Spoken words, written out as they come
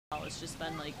now. It's just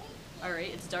been like, all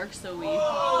right, it's dark, so we...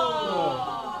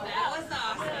 Oh, that was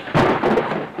awesome.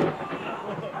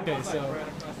 Okay,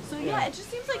 So yeah, it just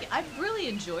seems like I've really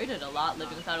enjoyed it a lot,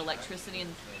 living without electricity,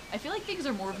 and I feel like things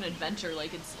are more of an adventure.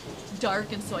 Like, it's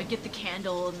dark, and so I get the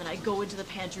candle, and then I go into the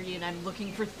pantry, and I'm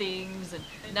looking for things, and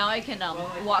now I can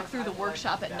walk through the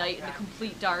workshop at night in the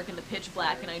complete dark and the pitch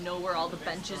black, and I know where all the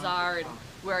benches are and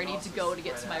where I need to go to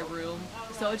get to my room.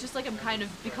 So it's just like I'm kind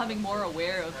of becoming more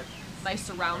aware of my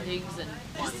surroundings and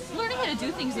just learning how to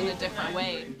do things in a different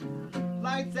way.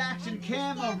 Lights, action,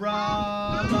 camera,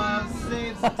 love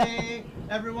saves the day.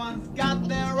 Everyone's got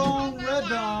their own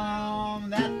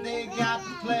rhythm that they got to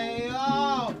play.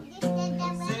 Oh,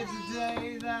 love saves the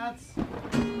day, that's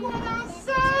what I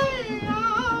say.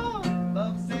 Oh,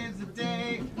 love saves the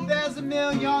day. There's a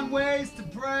million ways to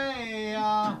pray.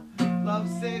 Love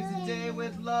saves the day.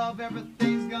 With love,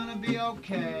 everything's gonna be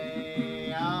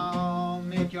okay. I'll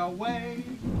make your way.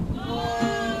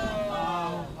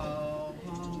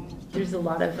 There's a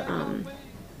lot of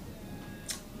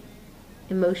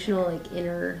emotional, like,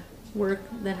 inner work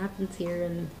that happens here,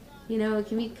 and you know, it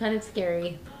can be kind of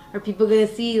scary. Are people gonna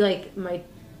see like my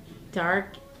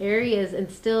dark areas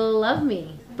and still love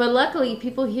me? But luckily,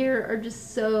 people here are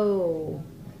just so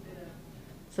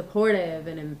supportive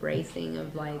and embracing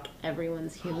of like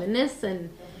everyone's humanness, and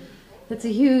that's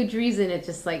a huge reason it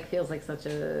just like feels like such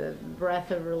a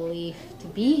breath of relief to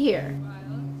be here.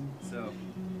 So,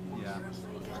 yeah.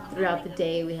 Throughout the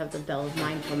day we have the bell of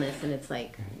mindfulness, and it's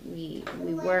like we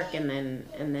work and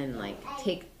then like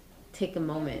take a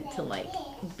moment to like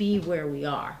be where we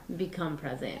are, become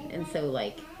present, and so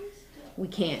like we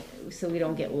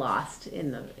don't get lost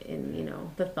in you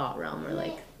know, the thought realm, or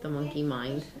like the monkey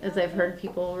mind, as I've heard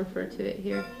people refer to it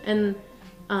here. And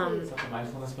Is that the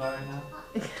mindfulness bell right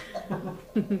now?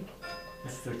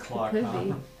 It's the clock. Could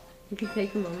be. We could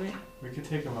take a moment. We could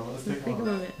take a moment. Let's take a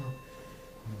moment.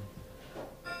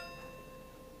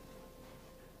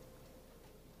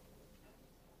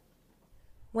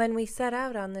 When we set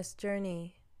out on this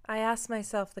journey, I asked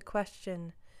myself the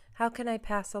question, how can I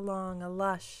pass along a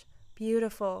lush,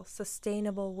 beautiful,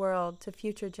 sustainable world to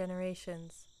future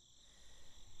generations?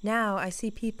 Now I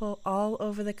see people all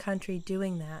over the country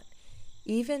doing that,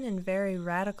 even in very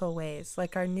radical ways,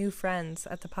 like our new friends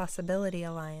at the Possibility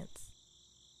Alliance.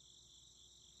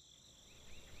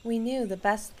 We knew the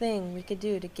best thing we could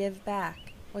do to give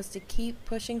back was to keep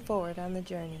pushing forward on the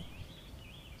journey.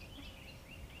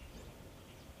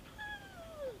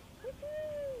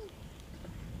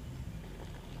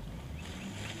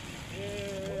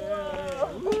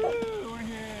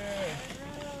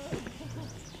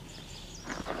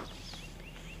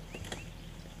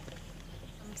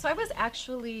 So I was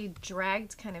actually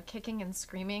dragged kind of kicking and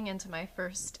screaming into my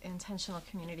first intentional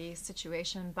community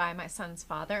situation by my son's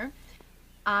father.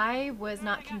 I was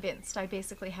not convinced. I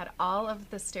basically had all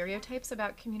of the stereotypes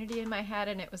about community in my head,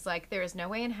 and it was like, there is no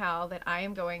way in hell that I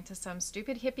am going to some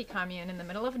stupid hippie commune in the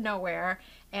middle of nowhere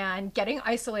and getting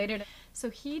isolated. So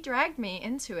he dragged me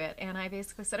into it, and I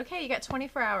basically said, okay, you got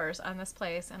 24 hours on this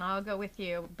place and I'll go with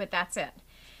you, but that's it.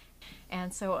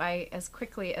 And so I, as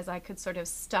quickly as I could sort of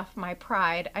stuff my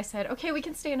pride, I said, okay, we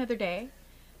can stay another day.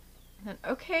 And then,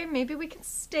 okay, maybe we can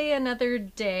stay another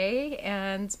day.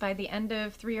 And by the end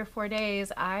of 3 or 4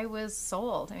 days, I was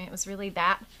sold. I mean, it was really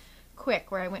that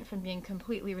quick, where I went from being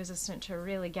completely resistant to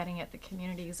really getting it. The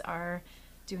communities are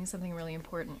doing something really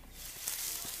important.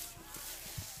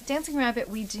 Dancing Rabbit,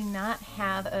 we do not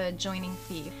have a joining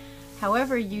fee.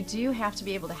 However, you do have to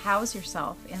be able to house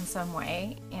yourself in some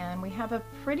way, and we have a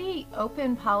pretty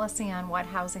open policy on what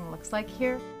housing looks like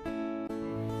here.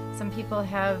 Some people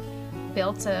have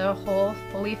built a whole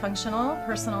fully functional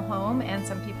personal home, and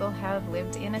some people have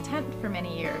lived in a tent for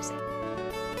many years.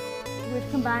 We've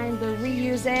combined the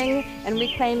reusing and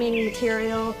reclaiming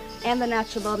material and the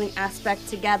natural building aspect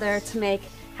together to make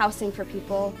housing for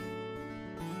people.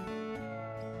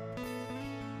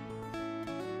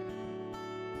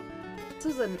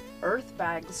 This is an earth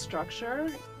bag structure.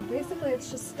 Basically,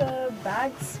 it's just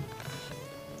bags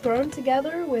thrown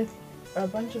together with a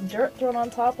bunch of dirt thrown on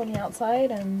top on the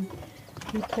outside, and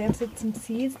we planted some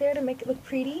seeds there to make it look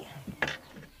pretty.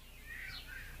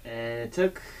 And it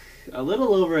took a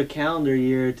little over a calendar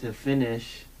year to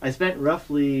finish. I spent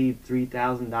roughly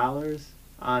 $3,000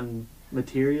 on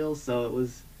materials, so it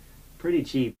was pretty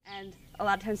cheap. And a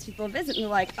lot of times people visit and they're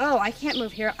like, oh, I can't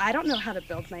move here. I don't know how to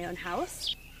build my own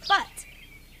house. But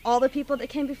all the people that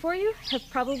came before you have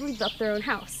probably built their own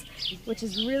house, which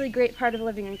is a really great part of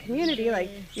living in community. Like,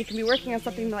 you can be working on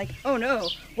something like, oh no,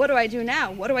 what do I do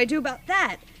now? What do I do about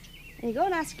that? And you go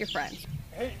and ask your friends.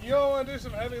 Hey, you all want to do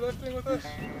some heavy lifting with us?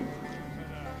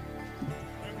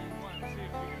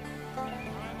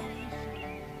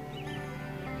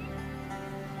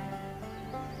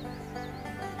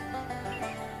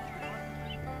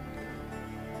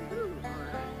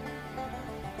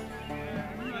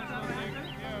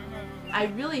 I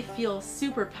really feel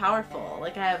super powerful.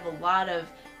 Like I have a lot of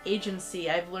agency.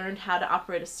 I've learned how to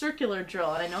operate a circular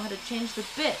drill and I know how to change the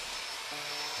bit.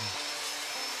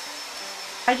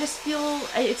 I just feel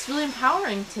it's really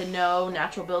empowering to know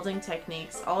natural building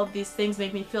techniques. All of these things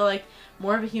make me feel like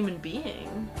more of a human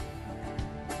being.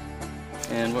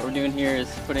 And what we're doing here is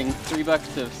putting 3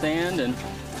 buckets of sand and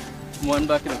 1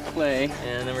 bucket of clay,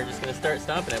 and then we're just going to start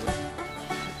stomping it.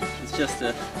 It's just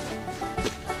a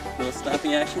little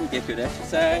stomping action, get good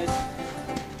exercise,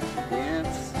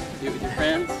 dance, do it with your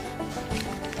friends.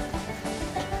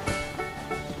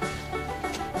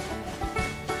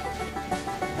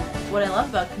 What I love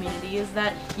about community is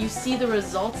that you see the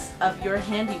results of your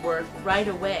handiwork right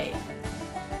away.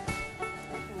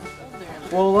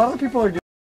 Well, a lot of people are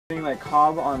doing like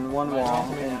cob on one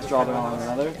wall and draw them on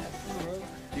another.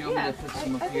 Yeah, I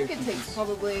think it takes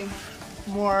probably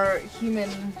more human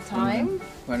time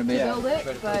to build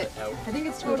it, but I think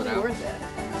it's totally worth it.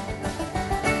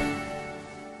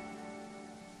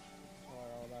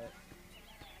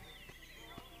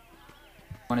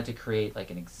 I wanted to create like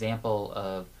an example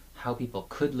of how people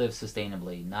could live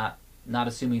sustainably, not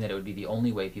assuming that it would be the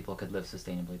only way people could live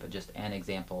sustainably, but just an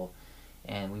example.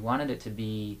 And we wanted it to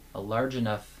be a large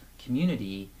enough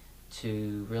community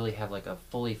to really have like a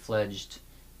fully fledged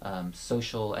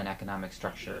social and economic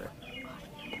structure.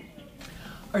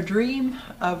 Our dream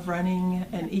of running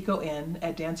an eco-inn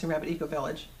at Dancing Rabbit Eco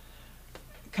Village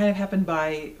kind of happened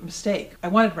by mistake. I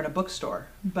wanted to run a bookstore,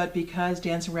 but because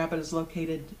Dancing Rabbit is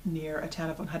located near a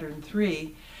town of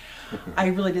 103, I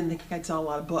really didn't think I'd sell a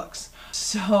lot of books.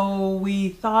 So we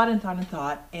thought and thought and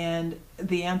thought, and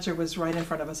the answer was right in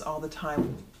front of us all the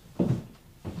time.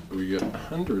 We get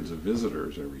hundreds of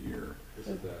visitors every year,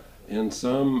 and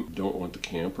some don't want to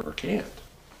camp or can't.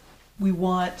 We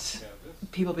want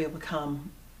people to be able to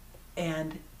come,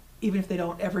 and even if they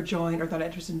don't ever join or they're not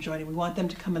interested in joining, we want them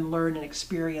to come and learn and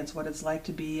experience what it's like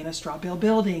to be in a straw bale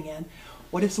building and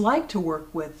what it's like to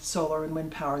work with solar and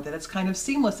wind power, that it's kind of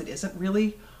seamless. It isn't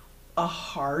really a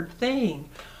hard thing.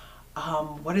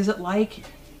 What is it like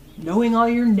knowing all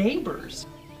your neighbors?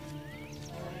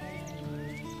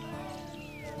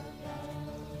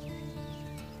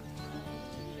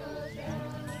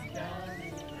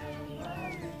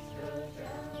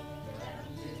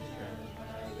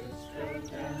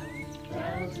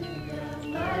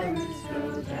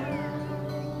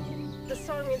 The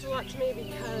song means a lot to me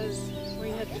because we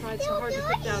had tried so hard to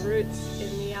put down roots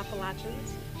in the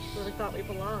Appalachians where we thought we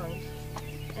belonged,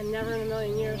 and never in a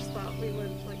million years thought we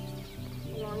would like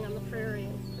belong on the prairie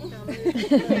and put down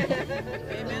roots.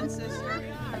 Amen, sister.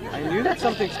 I knew that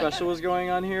something special was going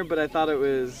on here, but I thought it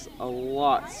was a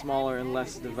lot smaller and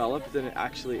less developed than it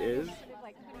actually is.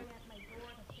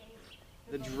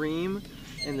 The dream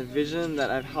and the vision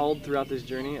that I've held throughout this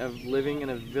journey of living in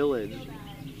a village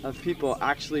of people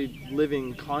actually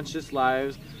living conscious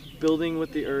lives, building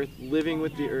with the earth, living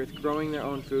with the earth, growing their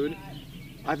own food.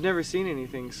 I've never seen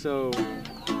anything so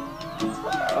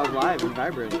alive and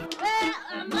vibrant.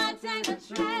 I might take a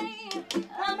train,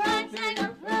 I might take a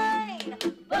plane,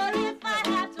 but if I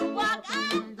have to walk,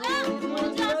 I'm going.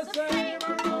 Well, just the same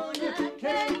road,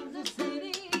 Kansas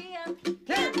City,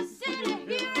 Kansas City,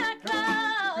 here I come.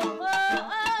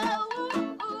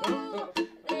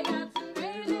 They got some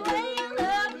crazy way of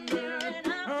loving here,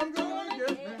 and I'm gonna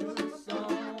get this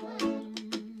song.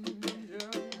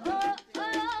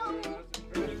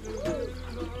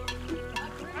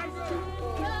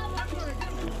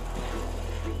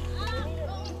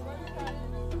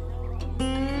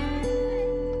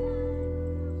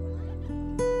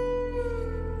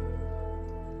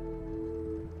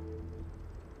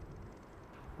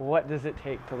 What does it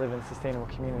take to live in a sustainable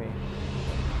community?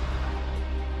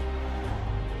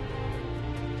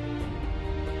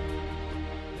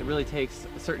 It really takes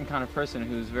a certain kind of person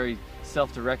who's very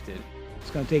self-directed. It's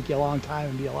going to take you a long time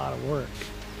and be a lot of work.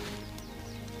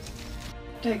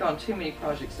 Take on too many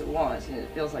projects at once and it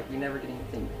feels like you never get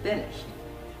anything finished.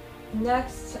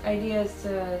 Next idea is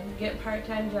to get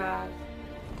part-time jobs.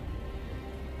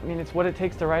 I mean, it's what it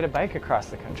takes to ride a bike across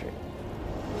the country.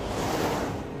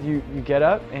 You get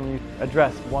up and you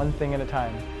address one thing at a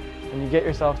time, and you get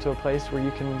yourself to a place where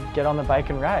you can get on the bike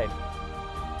and ride.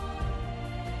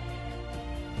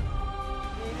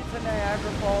 We made it to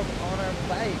Niagara Falls on our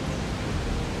bikes.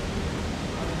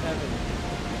 I'm in heaven.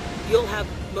 You'll have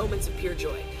moments of pure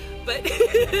joy, but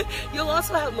you'll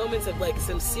also have moments of like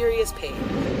some serious pain.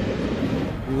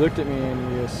 You looked at me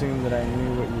and you assumed that I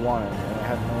knew what you wanted, and I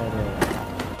had no idea.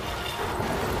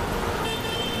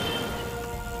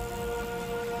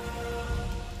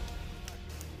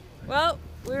 Well,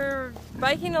 We were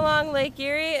biking along Lake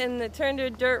Erie and it turned to a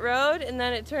dirt road and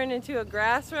then it turned into a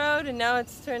grass road and now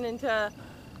it's turned into,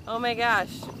 oh my gosh,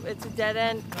 it's a dead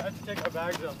end. I have to take our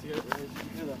bags off to get it ready.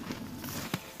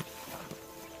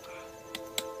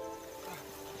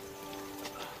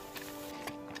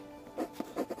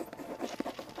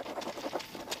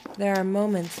 There are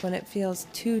moments when it feels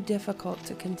too difficult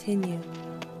to continue.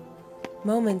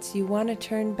 Moments you want to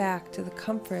turn back to the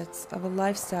comforts of a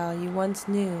lifestyle you once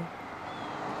knew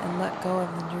and let go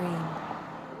of the dream.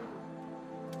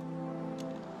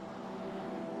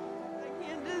 I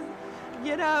can't just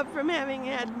get up from having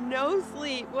had no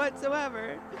sleep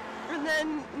whatsoever and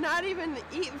then not even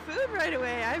eat food right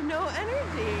away. I have no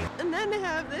energy. And then to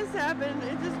have this happen,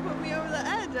 it just put me over the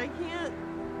edge. I can't.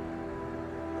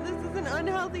 This is an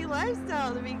unhealthy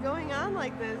lifestyle to be going on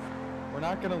like this. We're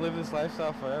not gonna live this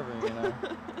lifestyle forever, you know.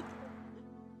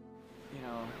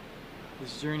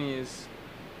 This journey is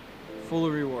full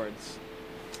of rewards,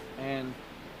 and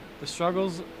the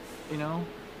struggles, they're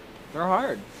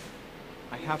hard.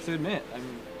 I have to admit.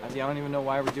 I don't even know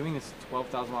why we're doing this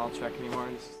 12,000-mile trek anymore.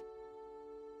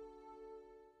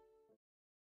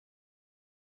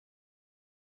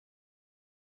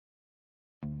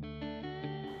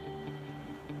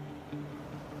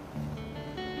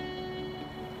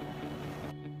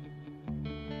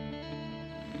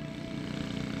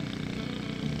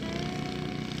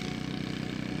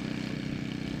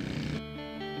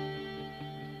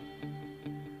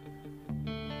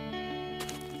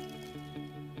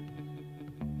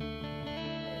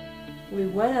 We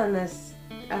went on this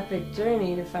epic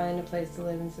journey to find a place to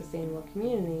live in sustainable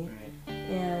community,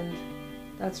 and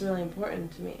that's really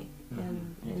important to me,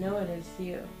 and I know it is to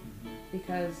you,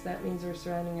 because that means we're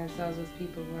surrounding ourselves with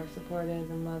people who are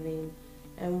supportive and loving,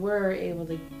 and we're able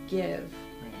to give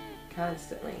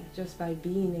constantly just by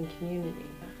being in community.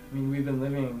 I mean, we've been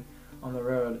living on the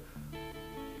road,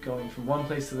 going from one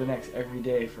place to the next every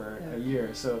day for a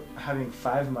year. So having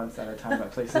 5 months at a time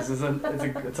at places is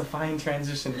it's a fine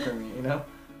transition for me, you know?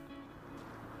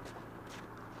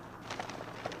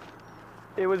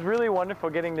 It was really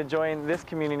wonderful getting to join this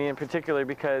community in particular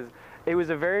because it was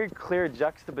a very clear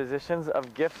juxtapositions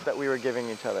of gifts that we were giving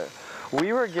each other.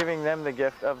 We were giving them the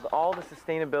gift of all the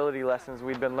sustainability lessons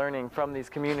we'd been learning from these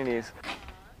communities.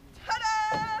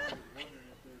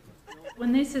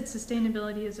 When they said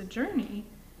sustainability is a journey,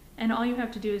 and all you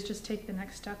have to do is just take the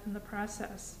next step in the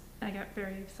process, I got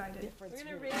very excited. We're going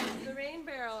to raise the rain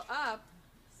barrel up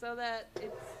so that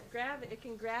it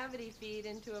can gravity feed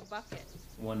into a bucket.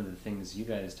 One of the things you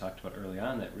guys talked about early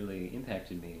on that really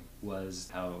impacted me was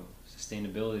how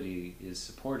sustainability is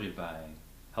supported by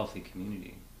healthy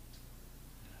community.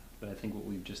 But I think what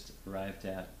we've just arrived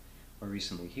at more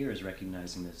recently here is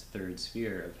recognizing this third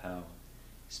sphere of how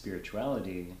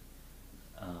spirituality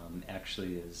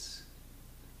actually is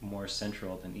more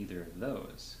central than either of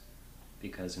those,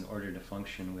 because in order to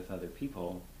function with other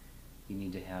people you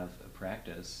need to have a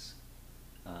practice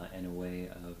and a way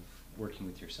of working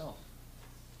with yourself.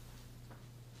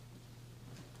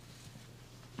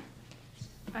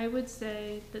 I would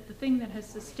say that the thing that has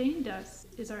sustained us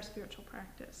is our spiritual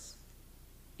practice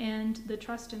and the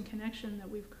trust and connection that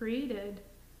we've created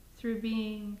through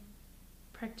being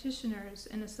practitioners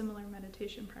in a similar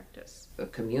meditation practice. A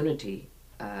community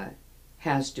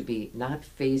has to be not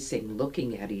facing,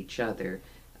 looking at each other,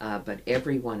 but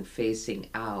everyone facing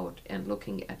out and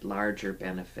looking at larger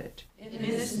benefit. In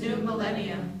this new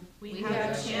millennium, we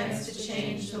have a chance to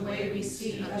change the way we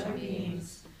see other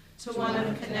beings, to one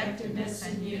of connectedness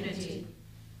and unity.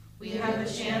 We have a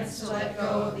chance to let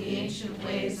go of the ancient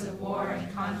ways of war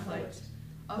and conflict,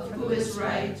 of who is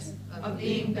right, of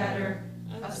being better,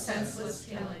 of senseless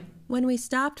killing. When we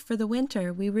stopped for the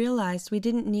winter, we realized we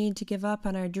didn't need to give up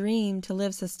on our dream to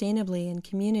live sustainably in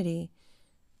community.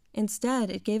 Instead,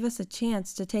 it gave us a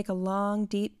chance to take a long,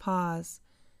 deep pause,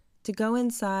 to go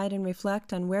inside and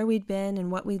reflect on where we'd been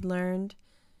and what we'd learned,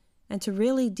 and to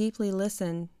really deeply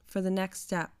listen for the next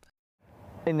step.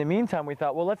 In the meantime, we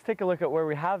thought, well, let's take a look at where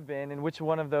we have been and which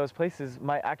one of those places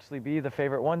might actually be the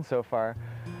favorite one so far.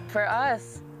 For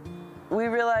us, we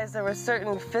realized there were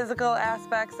certain physical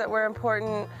aspects that were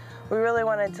important. We really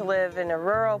wanted to live in a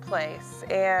rural place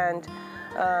and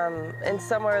in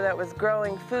somewhere that was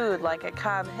growing food, like at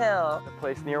Cobb Hill. A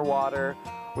place near water.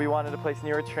 We wanted a place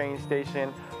near a train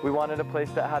station. We wanted a place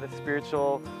that had a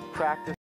spiritual practice.